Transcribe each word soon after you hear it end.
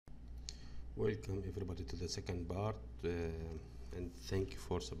Welcome everybody to the second part, and thank you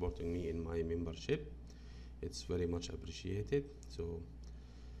for supporting me in my membership. It's very much appreciated. So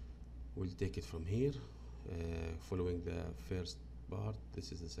we'll take it from here. Following the first part,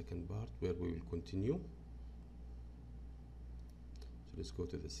 this is the second part where we will continue. So let's go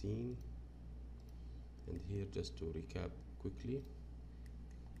to the scene, and here, just to recap quickly,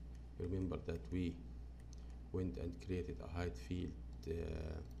 remember that we went and created a height field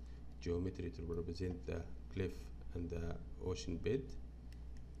geometry to represent the cliff and the ocean bed.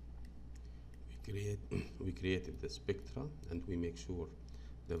 We created the spectra, and we make sure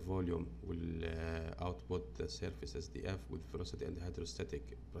the volume will output the surface SDF with velocity and hydrostatic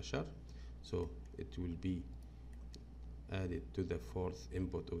pressure, so it will be added to the fourth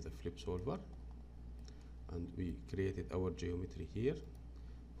input of the flip solver. And we created our geometry here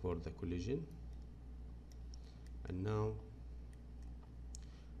for the collision, and now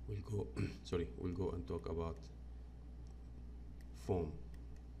we'll go and talk about foam.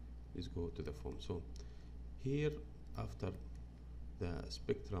 Let's go to the foam. So here, after the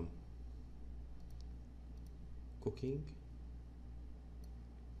spectrum cooking,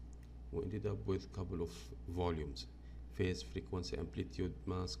 we ended up with a couple of volumes: phase, frequency, amplitude,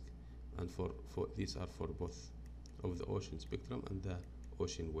 mask, and for these are for both of the ocean spectrum and the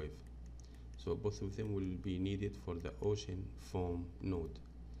ocean wave. So both of them will be needed for the ocean foam node.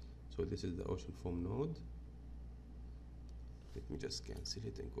 So this is the ocean foam node. Let me just cancel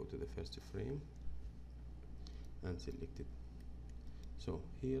it and go to the first frame and select it. So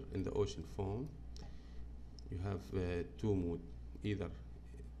here in the ocean foam, you have two modes: either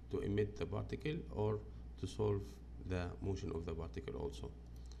to emit the particle or to solve the motion of the particle also.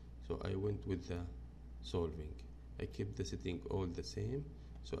 So I went with the solving. I kept the setting all the same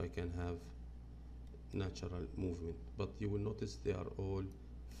so I can have natural movement, but you will notice they are all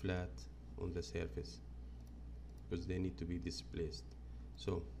flat on the surface because they need to be displaced.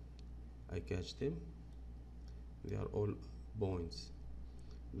 So I catch them. They are all points.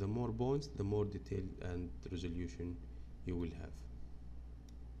 The more points, the more detail and resolution you will have.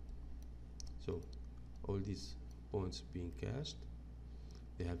 So all these points being cached,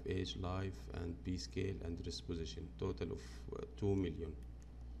 they have age, life, and B scale and rest position, total of 2 million.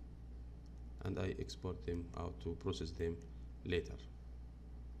 And I export them out to process them later.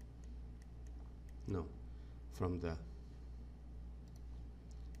 Now, from the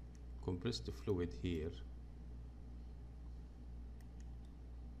compressed fluid here,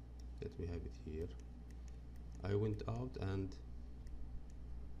 that we have it here, I went out and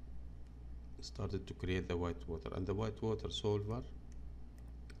started to create the white water. And the white water solver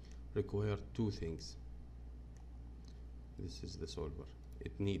requires two things. This is the solver.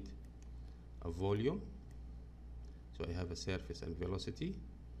 It needs a volume, so I have a surface and velocity,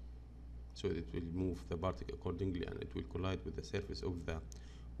 so it will move the particle accordingly, and it will collide with the surface of the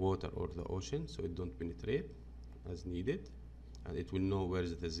water or the ocean, so it don't penetrate as needed, and it will know where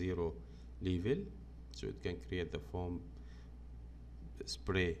is the zero level, so it can create the foam,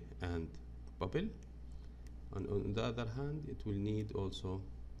 spray, and bubble. And on the other hand, it will need also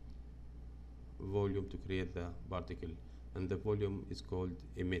volume to create the particle, and the volume is called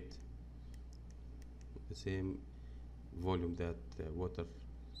emit, the same volume that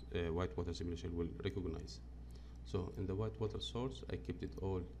white water simulation will recognize. So in the white water source, I kept it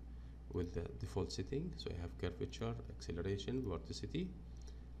all with the default setting. So I have curvature, acceleration, vorticity,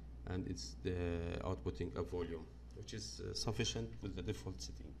 and it's the outputting a volume, which is sufficient with the default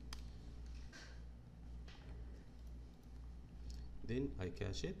setting. Then I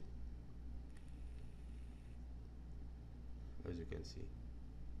cache it, as you can see.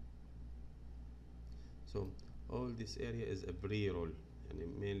 So all this area is a pre-roll,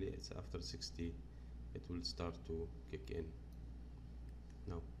 and mainly it's after 60 it will start to kick in.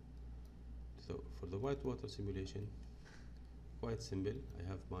 Now, so for the white water simulation, quite simple. I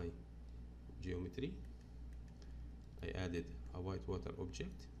have my geometry. I added a white water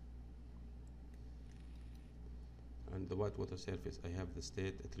object, and the white water surface, I have the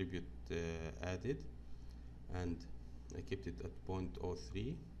state attribute added, and I kept it at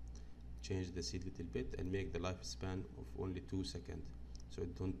 0.03. Change the seed little bit and make the lifespan of only 2 seconds, so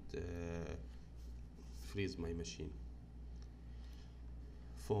it don't freeze my machine.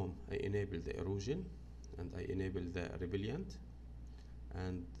 Foam, I enable the erosion, and I enable the repellent,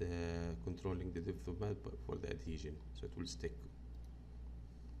 and controlling the depth of map for the adhesion, so it will stick.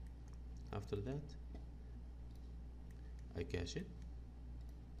 After that, I cache it,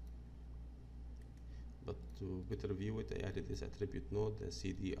 but to better view it, I added this attribute node. The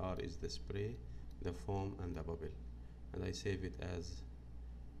CDR is the spray, the foam, and the bubble, and I save it as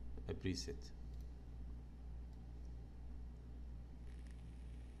a preset.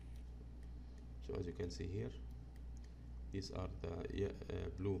 So as you can see here, these are the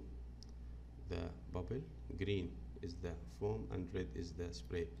blue, the bubble, green is the foam, and red is the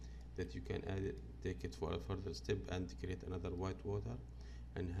spray. That you can add it, take it for a further step and create another white water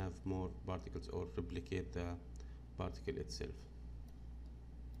and have more particles, or replicate the particle itself.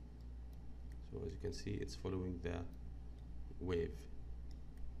 So as you can see, it's following the wave.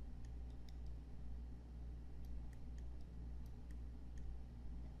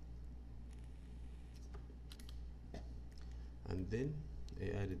 And then I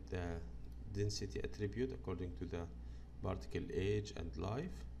added the density attribute according to the particle age and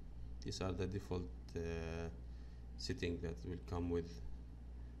life. These are the default setting that will come with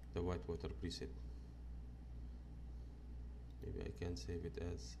the white water preset. Maybe I can save it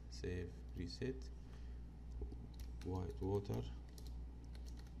as save preset white water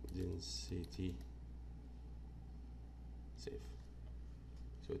density save.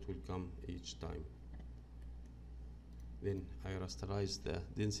 So it will come each time. Then I rasterized the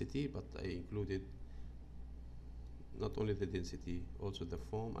density, but I included not only the density, also the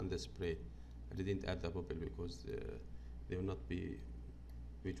foam and the spray. I didn't add the bubble because they will not be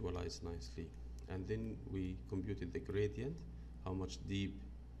visualized nicely. And then we computed the gradient, how much deep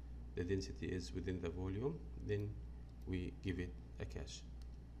the density is within the volume. Then we give it a cache.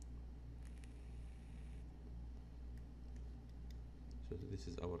 So this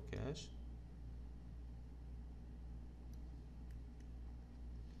is our cache.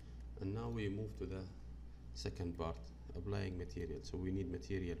 And now we move to the second part, applying material. So we need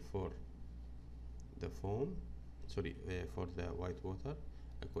material for the foam, sorry, for the white water.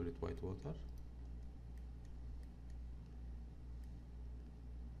 I call it white water.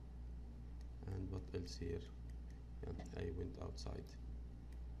 And what else here? Yeah, I went outside.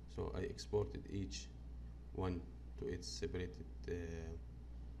 So I exported each one to its separated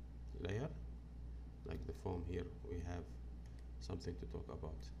layer. Like the foam here, we have something to talk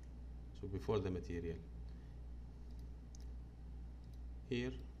about. So before the material,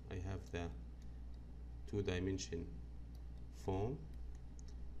 here I have the 2-dimension foam.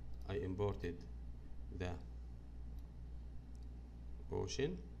 I imported the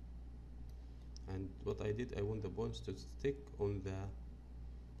ocean, and what I did, I want the bones to stick on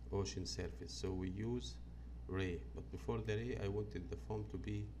the ocean surface. So we use ray, but before the ray, I wanted the foam to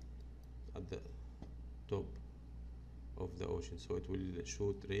be at the top of the ocean, so it will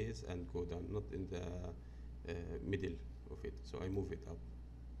shoot rays and go down, not in the middle of it. So I move it up.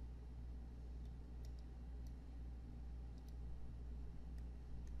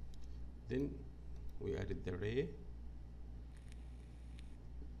 Then we added the ray,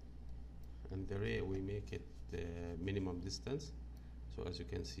 and the ray we make it the minimum distance. So as you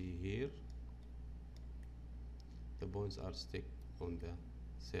can see here, the bones are stick on the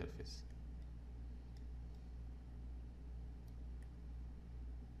surface.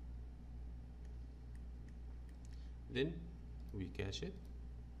 Then we cache it.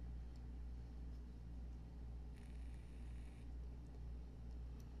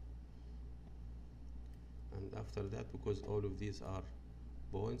 And after that, because all of these are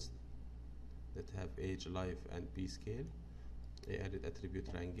bones that have age, life, and P scale, I added attribute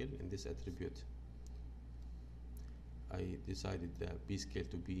wrangle. In this attribute, I decided the P scale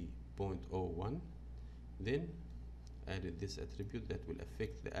to be 0.01. Then added this attribute that will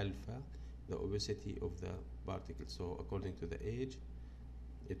affect the alpha, the opacity of the particle. So according to the age,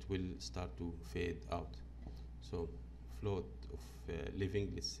 it will start to fade out. So float of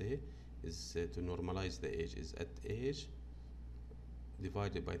living, let's say, is to normalize the age, is at age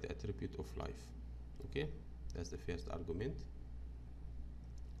divided by the attribute of life. Okay, that's the first argument.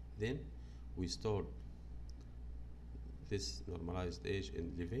 Then we store this normalized age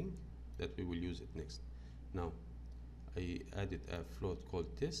in living, that we will use it next. Now I added a float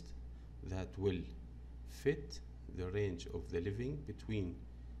called test that will fit the range of the living between,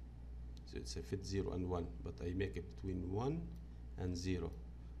 so it's a fit 0 and 1, but I make it between 1 and 0.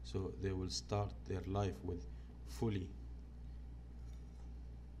 So they will start their life with fully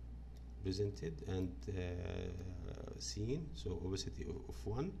presented and seen, so opacity of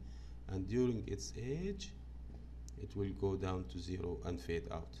 1, and during its age it will go down to 0 and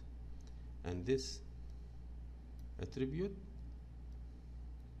fade out. And this attribute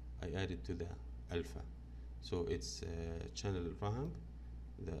I added to the alpha, so it's channel ramp,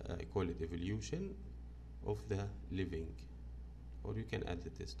 I call it evolution of the living, or you can add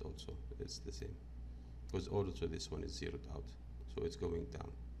the test also, it's the same, because also this one is zeroed out, so it's going down.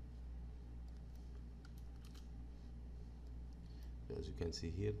 So as you can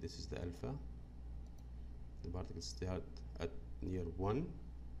see here, this is the alpha. The particles start at near 1,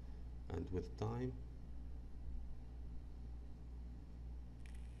 and with time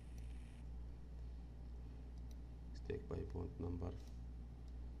take by bond number.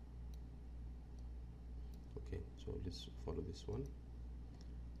 Okay, so let's follow this one.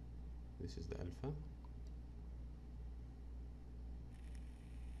 This is the alpha.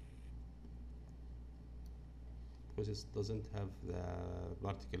 Because it doesn't have the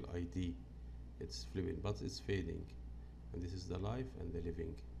particle ID, it's flipping, but it's fading. And this is the life and the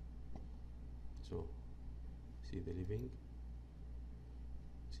living. So see the living,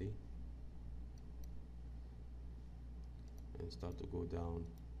 see, and start to go down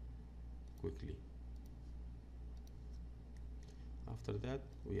quickly. After that,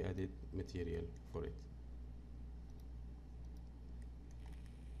 we added material for it.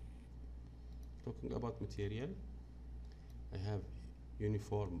 Talking about material, I have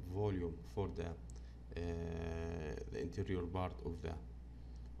uniform volume for the interior part of the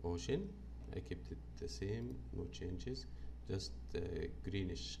ocean. I kept it the same, no changes, just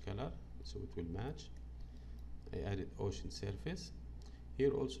greenish color, so it will match. I added ocean surface.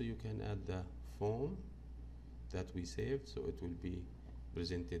 Here also you can add the foam that we saved, so it will be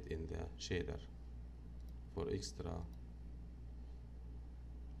presented in the shader for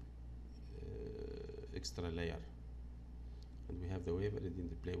extra layer. And we have the wave. I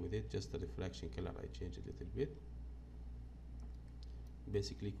didn't play with it, just the refraction color I changed a little bit.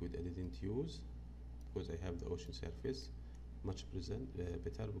 Basic liquid I didn't use because I have the ocean surface much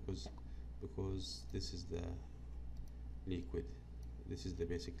better, because this is the liquid, this is the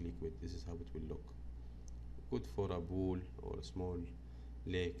basic liquid, this is how it will look. Good for a pool or a small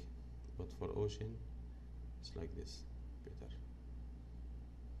lake, but for ocean it's like this, better.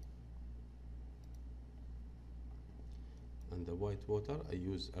 And the white water, I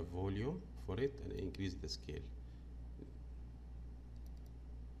use a volume for it and increase the scale.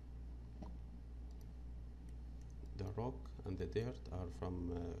 The rock and the dirt are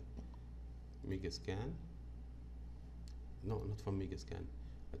from Megascan. No, not from Megascan.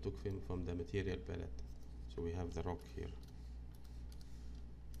 I took them from the material palette. So we have the rock here.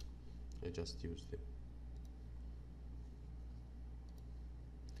 I just used them.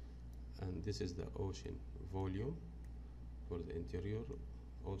 And this is the ocean volume for the interior.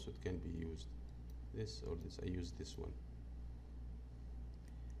 Also it can be used this or this. I use this one.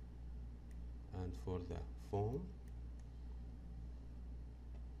 And for the foam,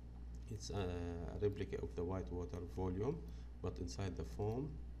 it's a replica of the white water volume, but inside the foam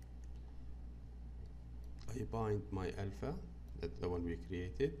I bind my alpha, that's the one we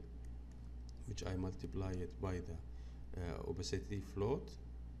created, which I multiply it by the opacity float,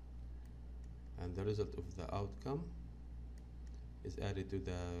 and the result of the outcome is added to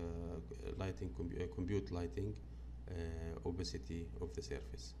the lighting compute lighting opacity of the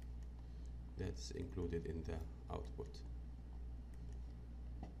surface. That's included in the output.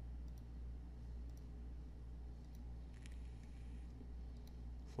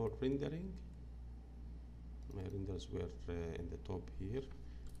 For rendering, my renders were in the top here.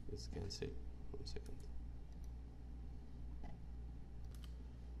 Let's cancel. 1 second.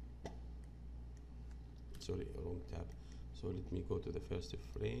 Sorry, wrong tab. So let me go to the first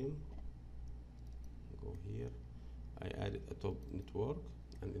frame. Go here. I added a top network,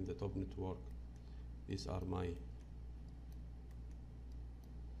 and in the top network, these are my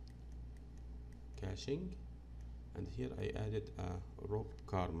caching. And here I added a rope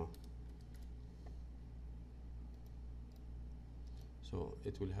karma. So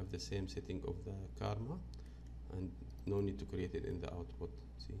it will have the same setting of the karma, and no need to create it in the output.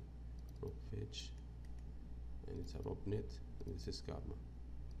 See, rope fetch, and it's a rope net, and this is karma.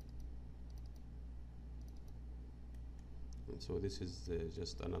 And so this is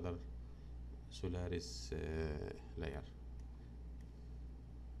just another Solaris layer.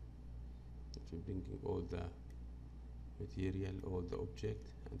 It will bring all the material, all the object,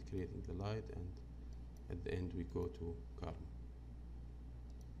 and creating the light, and at the end we go to karma.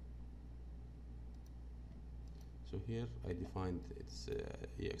 So here I defined its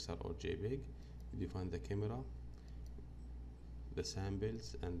EXR or JPEG. You define the camera, the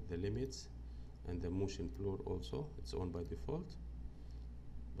samples and the limits, and the motion blur also. It's on by default.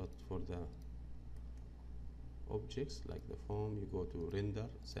 But for the objects like the foam, you go to render,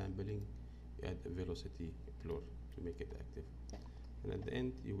 sampling, you add a velocity blur to make it active. And at the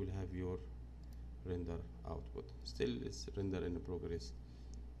end you will have your render output. Still it's render in progress.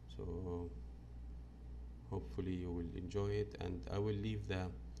 So hopefully you will enjoy it, and I will leave the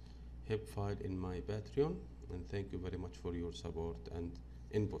HIP file in my Patreon, and thank you very much for your support and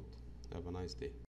input. Have a nice day.